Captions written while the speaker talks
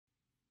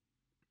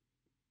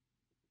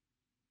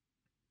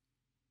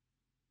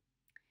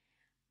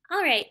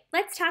All right,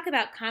 let's talk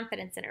about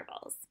confidence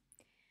intervals.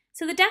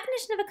 So the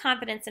definition of a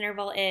confidence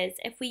interval is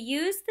if we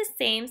use the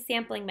same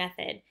sampling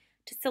method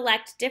to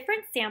select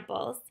different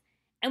samples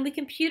and we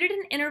computed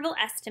an interval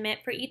estimate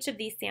for each of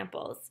these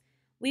samples,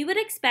 we would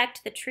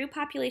expect the true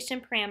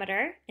population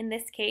parameter, in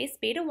this case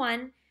beta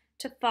 1,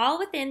 to fall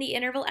within the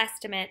interval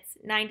estimates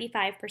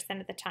 95%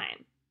 of the time.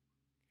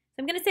 So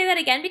I'm going to say that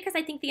again because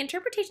I think the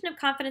interpretation of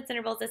confidence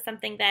intervals is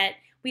something that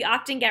we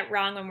often get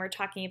wrong when we're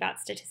talking about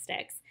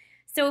statistics.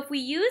 So if we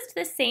used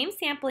the same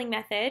sampling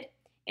method,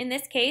 in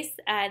this case,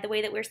 the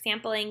way that we're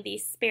sampling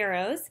these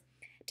sparrows,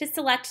 to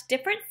select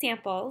different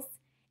samples,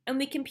 and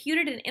we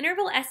computed an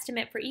interval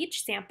estimate for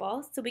each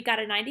sample, so we got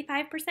a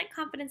 95%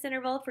 confidence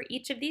interval for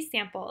each of these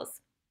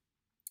samples,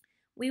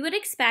 we would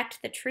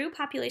expect the true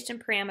population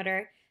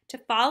parameter to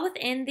fall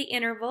within the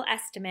interval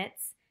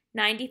estimates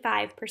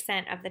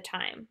 95% of the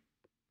time.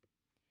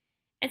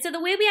 And so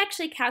the way we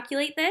actually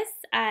calculate this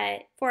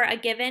for a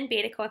given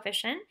beta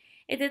coefficient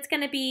is it's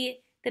going to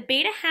be the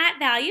beta hat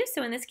value,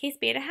 so in this case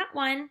beta hat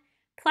 1,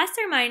 plus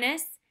or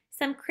minus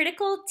some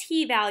critical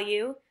t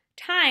value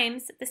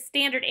times the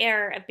standard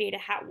error of beta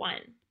hat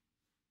 1.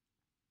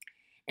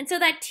 And so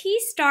that t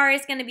star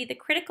is going to be the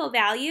critical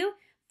value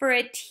for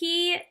a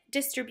t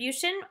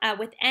distribution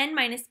with n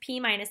minus p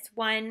minus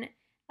 1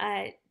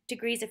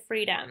 degrees of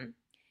freedom.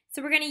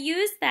 So we're going to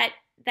use that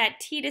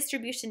t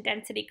distribution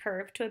density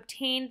curve to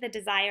obtain the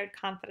desired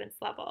confidence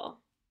level.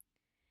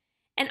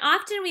 And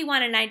often we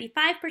want a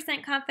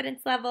 95%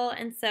 confidence level,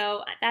 and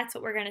so that's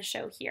what we're going to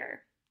show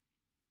here.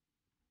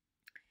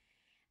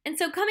 And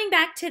so coming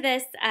back to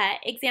this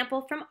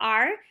example from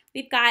R,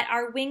 we've got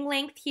our wing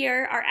length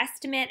here. Our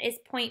estimate is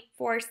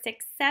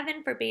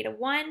 0.467 for beta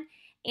 1,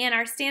 and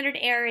our standard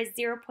error is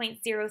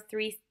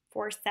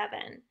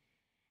 0.0347.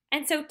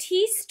 And so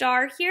T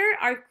star here,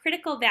 our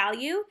critical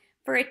value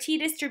for a t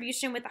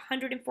distribution with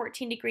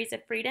 114 degrees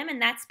of freedom,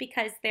 and that's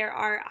because there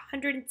are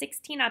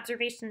 116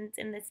 observations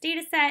in this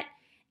data set,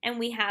 and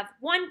we have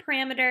one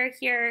parameter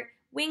here,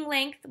 wing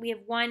length. We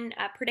have one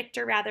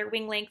predictor, rather,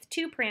 wing length,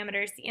 two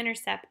parameters, the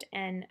intercept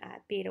and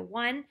beta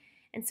 1.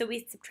 And so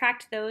we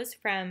subtract those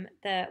from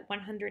the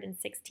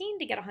 116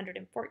 to get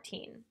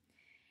 114.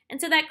 And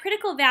so that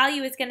critical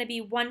value is going to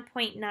be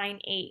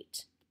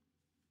 1.98.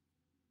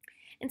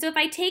 And so if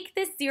I take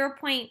this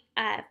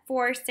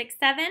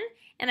 0.467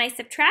 and I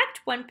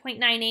subtract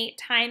 1.98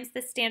 times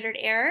the standard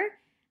error,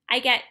 I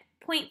get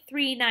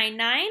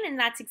 0.399, and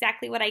that's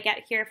exactly what I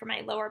get here for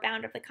my lower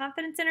bound of the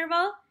confidence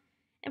interval.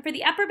 And for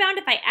the upper bound,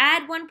 if I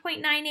add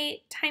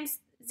 1.98 times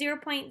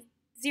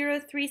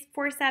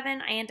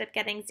 0.0347, I end up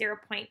getting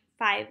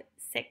 0.5636,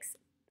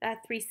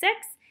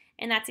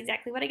 and that's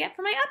exactly what I get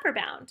for my upper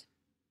bound.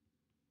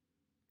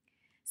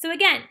 So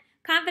again,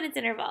 confidence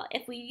interval.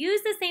 If we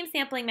use the same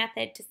sampling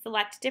method to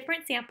select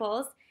different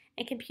samples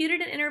and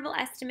computed an interval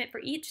estimate for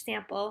each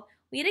sample,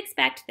 we'd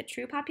expect the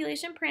true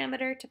population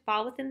parameter to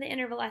fall within the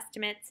interval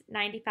estimates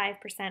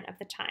 95% of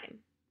the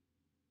time.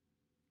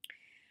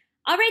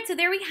 All right, so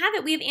there we have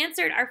it. We have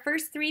answered our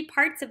first three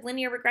parts of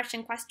linear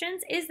regression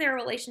questions. Is there a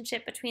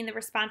relationship between the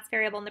response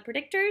variable and the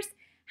predictors?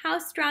 How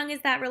strong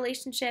is that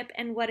relationship,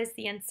 and what is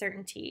the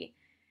uncertainty?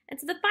 And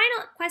so the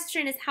final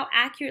question is, how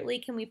accurately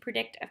can we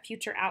predict a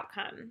future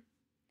outcome?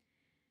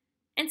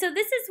 And so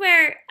this is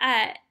where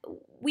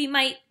we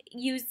might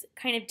use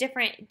kind of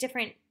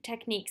different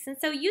techniques. And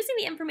so using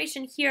the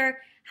information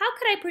here, how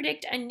could I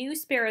predict a new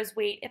sparrow's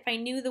weight if I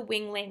knew the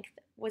wing length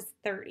was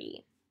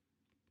 30?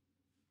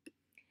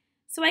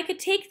 So I could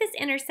take this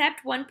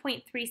intercept,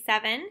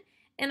 1.37,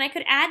 and I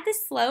could add the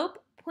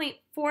slope,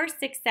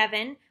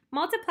 0.467,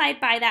 multiplied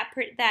by that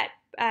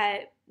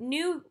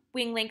new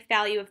wing length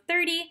value of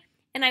 30,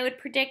 and I would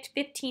predict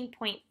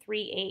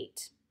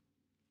 15.38.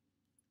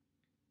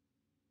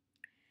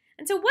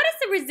 And so what is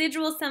the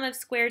residual sum of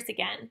squares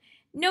again?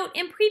 Note,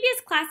 in previous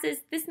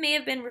classes, this may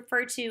have been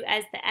referred to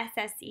as the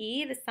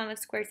SSE, the sum of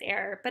squares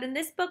error, but in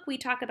this book we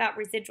talk about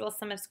residual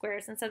sum of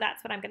squares, and so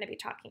that's what I'm going to be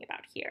talking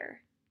about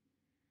here.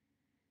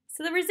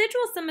 So the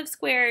residual sum of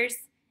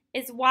squares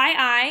is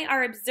yi,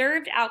 our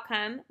observed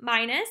outcome,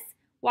 minus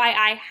yi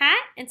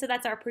hat, and so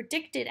that's our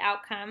predicted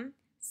outcome,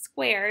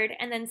 squared,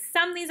 and then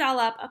sum these all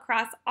up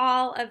across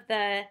all of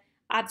the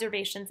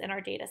observations in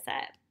our data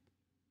set.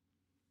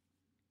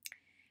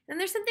 Then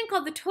there's something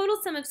called the total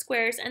sum of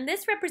squares, and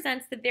this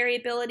represents the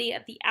variability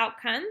of the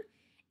outcome,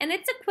 and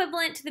it's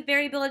equivalent to the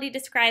variability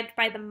described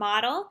by the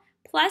model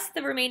plus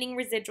the remaining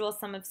residual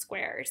sum of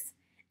squares.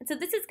 And so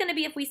this is going to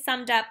be if we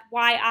summed up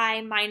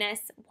yi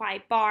minus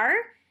y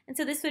bar, and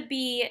so this would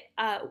be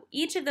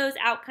each of those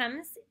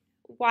outcomes,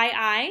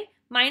 yi,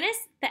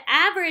 minus the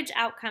average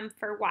outcome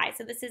for y.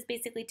 So this is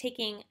basically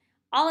taking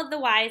all of the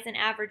y's and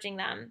averaging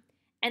them,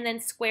 and then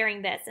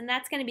squaring this, and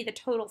that's going to be the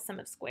total sum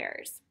of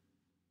squares.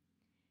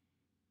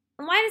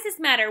 And why does this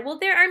matter? Well,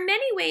 there are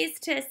many ways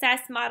to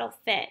assess model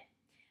fit,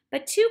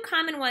 but two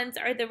common ones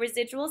are the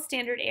residual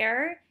standard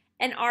error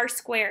and r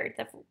squared,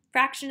 the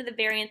fraction of the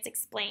variance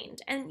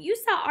explained. And you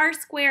saw r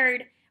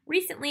squared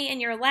recently in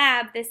your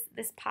lab.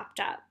 This popped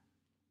up.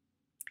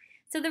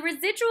 So the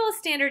residual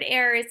standard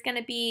error is going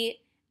to be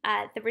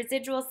the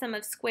residual sum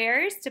of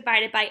squares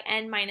divided by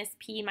n minus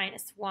p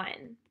minus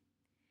 1.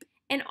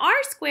 And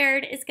r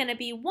squared is going to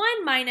be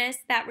 1 minus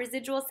that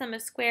residual sum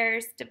of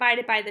squares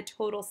divided by the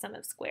total sum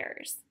of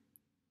squares.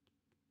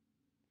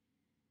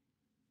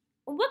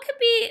 What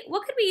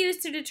could we use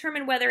to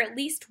determine whether at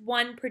least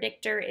one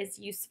predictor is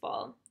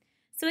useful?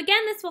 So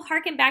again, this will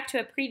harken back to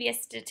a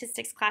previous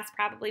statistics class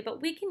probably,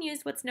 but we can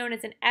use what's known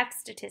as an F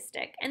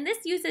statistic. And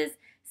this uses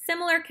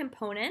similar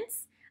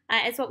components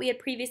as what we had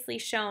previously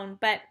shown,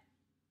 but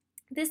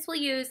this will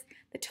use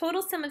the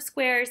total sum of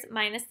squares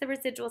minus the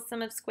residual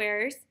sum of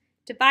squares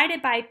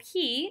divided by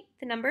p,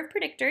 the number of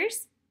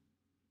predictors.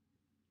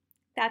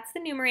 That's the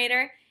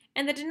numerator.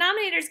 And the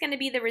denominator is going to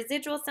be the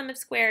residual sum of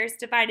squares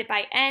divided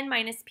by n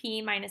minus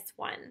p minus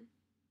 1.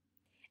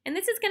 And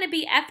this is going to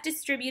be F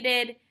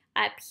distributed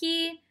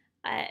p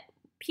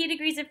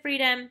degrees of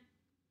freedom,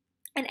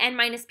 and n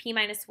minus p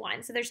minus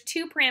 1. So there's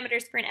two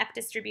parameters for an F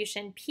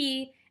distribution,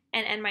 p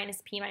and n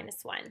minus p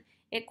minus 1.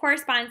 It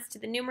corresponds to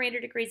the numerator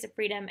degrees of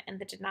freedom and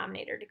the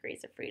denominator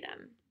degrees of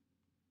freedom.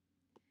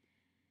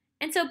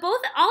 And so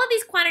all of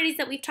these quantities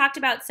that we've talked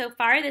about so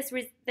far, this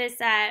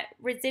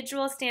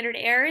residual standard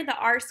error, the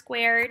r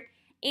squared,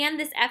 and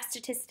this F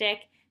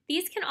statistic,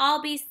 these can all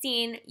be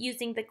seen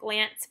using the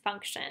glance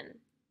function.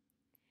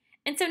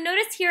 And so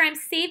notice here I'm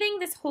saving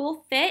this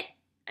whole fit.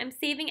 I'm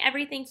saving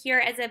everything here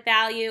as a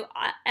value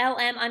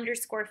lm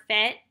underscore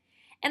fit.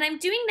 And I'm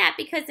doing that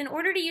because in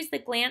order to use the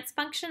glance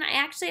function, I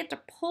actually have to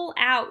pull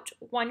out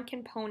one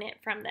component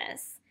from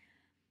this.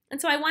 And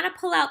so I want to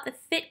pull out the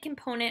fit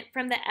component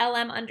from the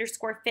lm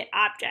underscore fit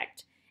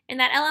object. And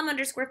that lm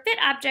underscore fit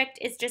object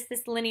is just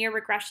this linear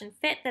regression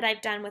fit that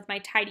I've done with my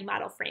tidy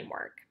model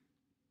framework.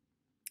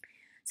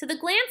 So the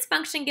glance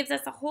function gives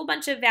us a whole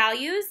bunch of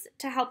values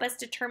to help us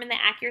determine the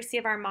accuracy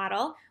of our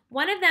model.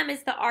 One of them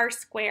is the r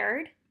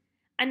squared.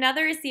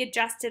 Another is the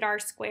adjusted r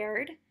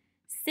squared.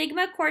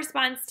 Sigma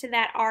corresponds to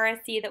that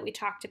RSE that we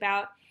talked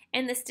about,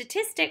 and the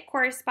statistic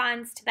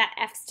corresponds to that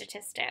F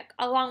statistic,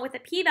 along with a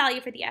p-value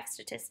for the F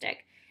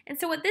statistic. And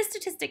so what this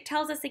statistic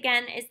tells us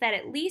again is that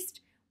at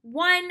least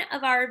one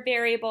of our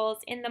variables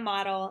in the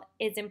model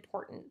is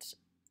important.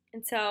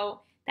 And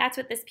so that's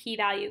what this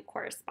p-value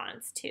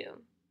corresponds to.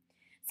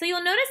 So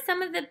you'll notice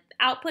some of the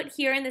output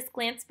here in this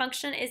glance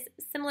function is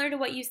similar to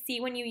what you see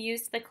when you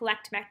use the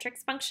collect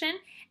metrics function.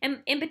 And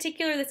in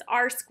particular, this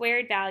r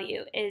squared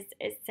value is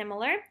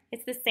similar.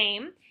 It's the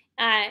same.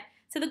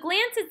 So the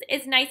glance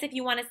is nice if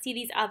you want to see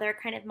these other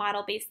kind of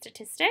model-based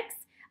statistics,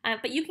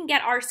 but you can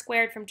get r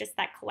squared from just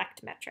that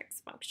collect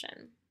metrics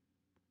function.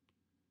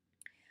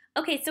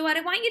 Okay, so what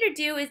I want you to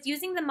do is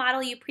using the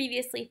model you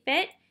previously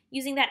fit,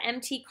 using that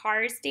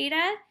MT-CARS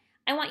data,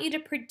 I want you to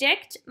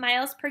predict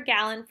miles per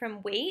gallon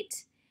from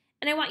weight.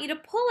 And I want you to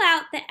pull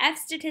out the F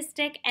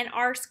statistic and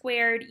r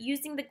squared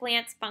using the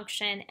glance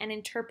function and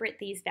interpret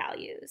these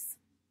values.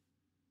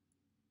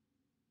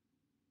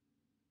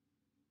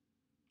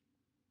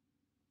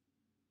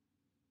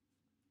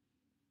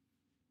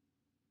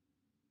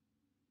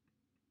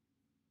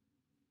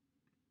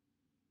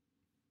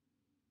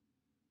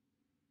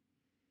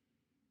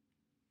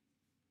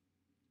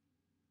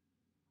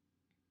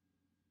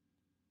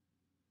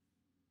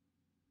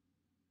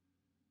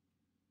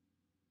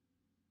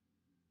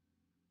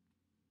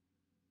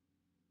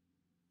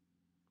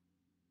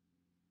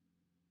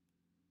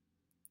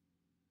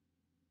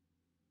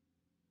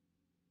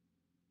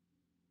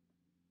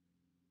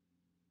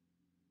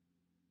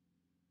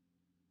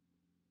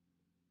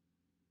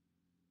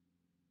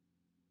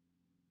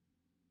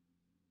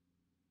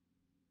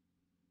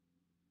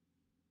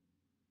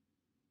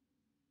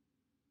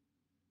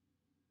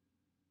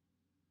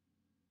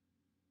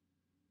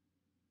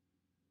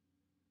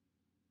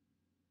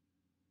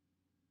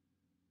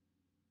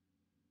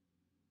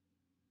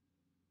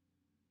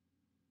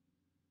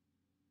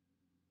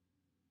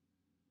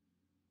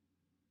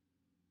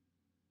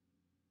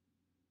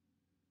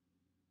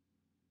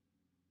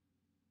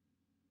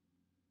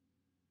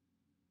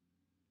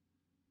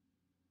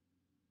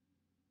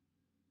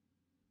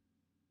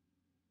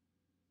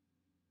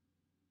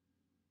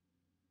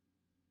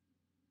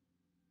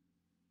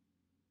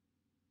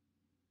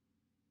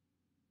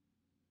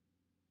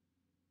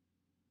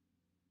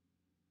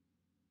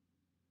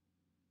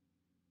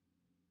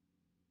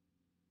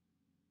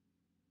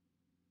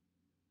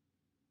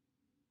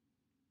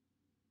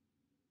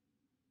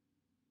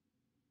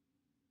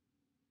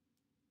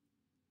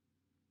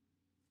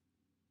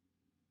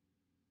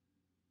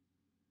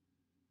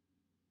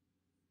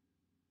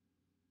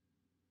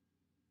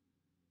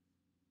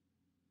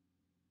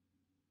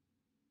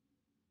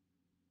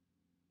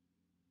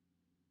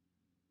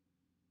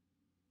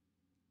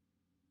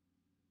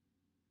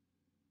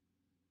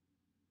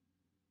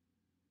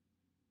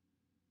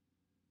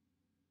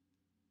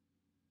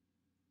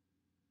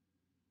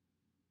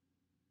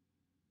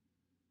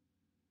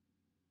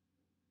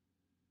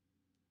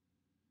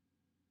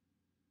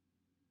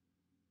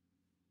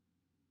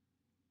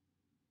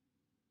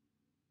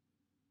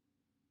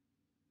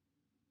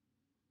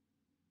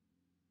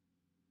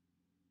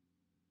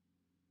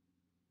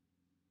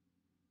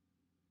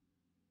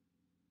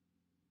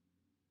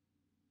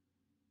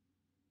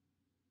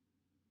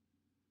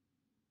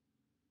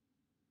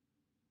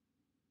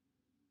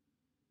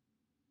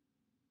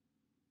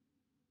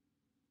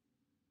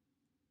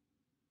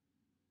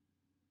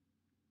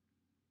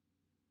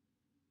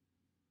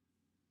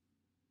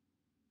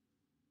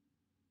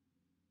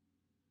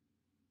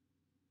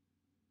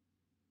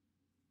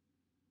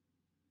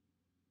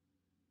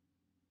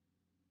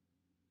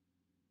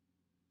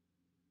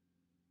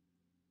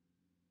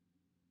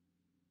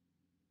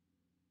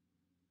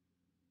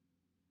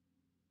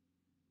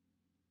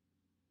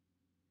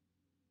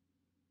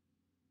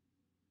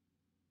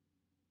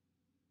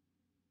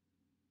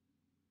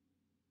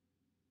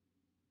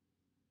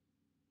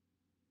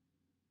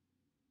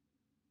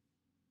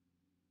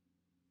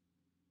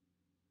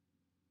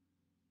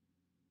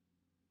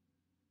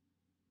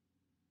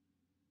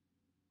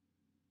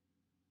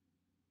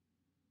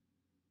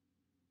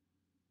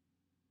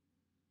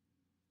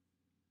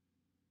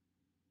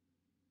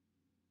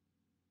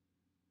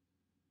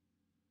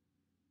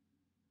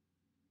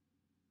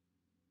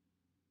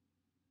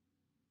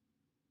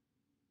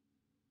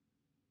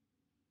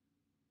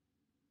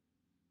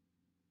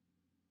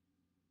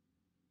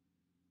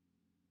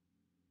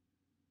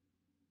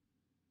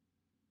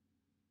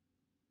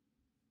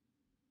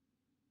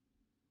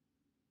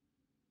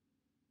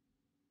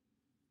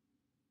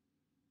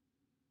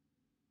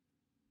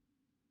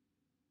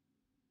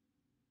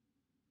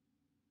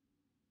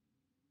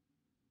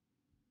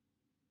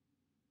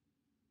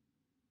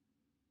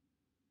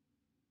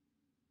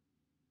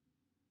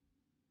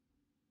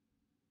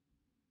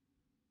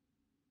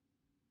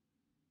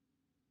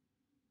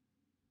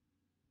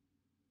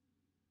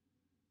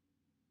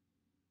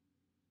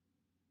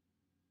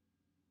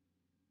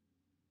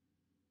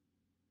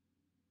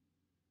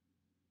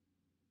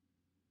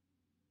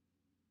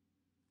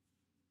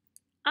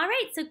 All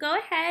right, so go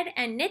ahead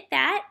and knit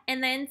that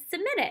and then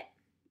submit it.